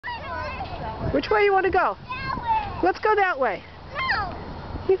Which way you want to go? That way. Let's go that way. No.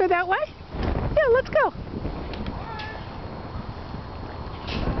 You go that way? Yeah, let's go.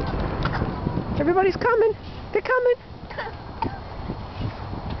 Everybody's coming. They're coming.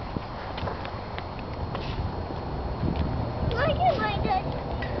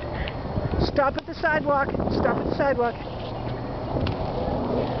 Stop at the sidewalk. Stop at the sidewalk.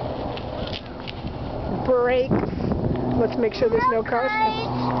 Brake. Let's make sure there's no cars.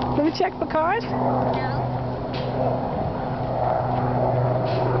 Let me check for cars. No.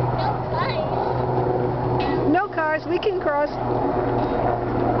 No cars. We can cross.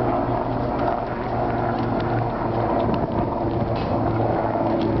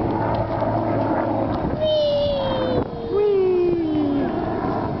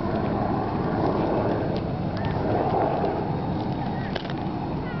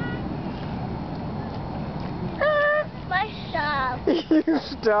 You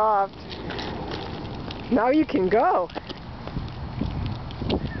stopped. Now you can go.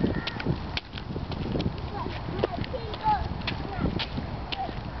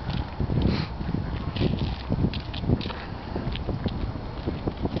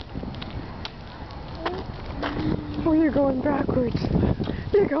 Oh, you're going backwards.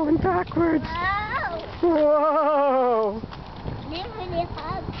 You're going backwards. Wow. Whoa.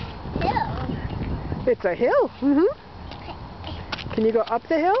 It's a hill. Mm-hmm. Can you go up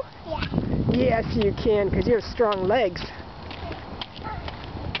the hill? Yeah. Yes, you can, because you have strong legs.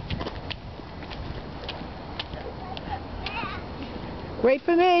 Wait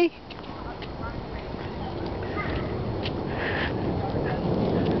for me.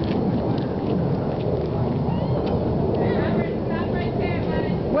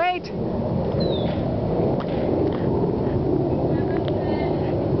 Wait.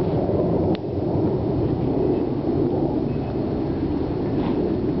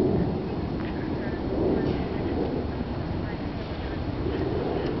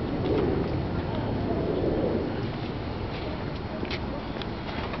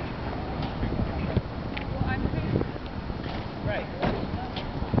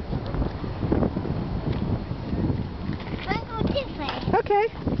 Okay.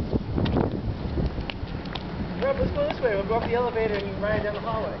 Rob, let's go this way. We'll go up the elevator and you can ride down the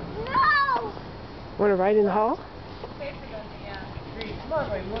hallway. No! Want to ride in the hall? Come on,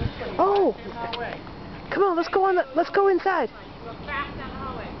 buddy. Oh! Come on, let's go on. Let's go inside. Go fast down the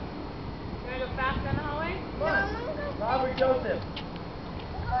hallway. You want to go fast down the hallway? Come on. Robert Joseph.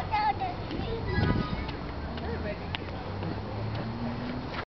 Go down the street.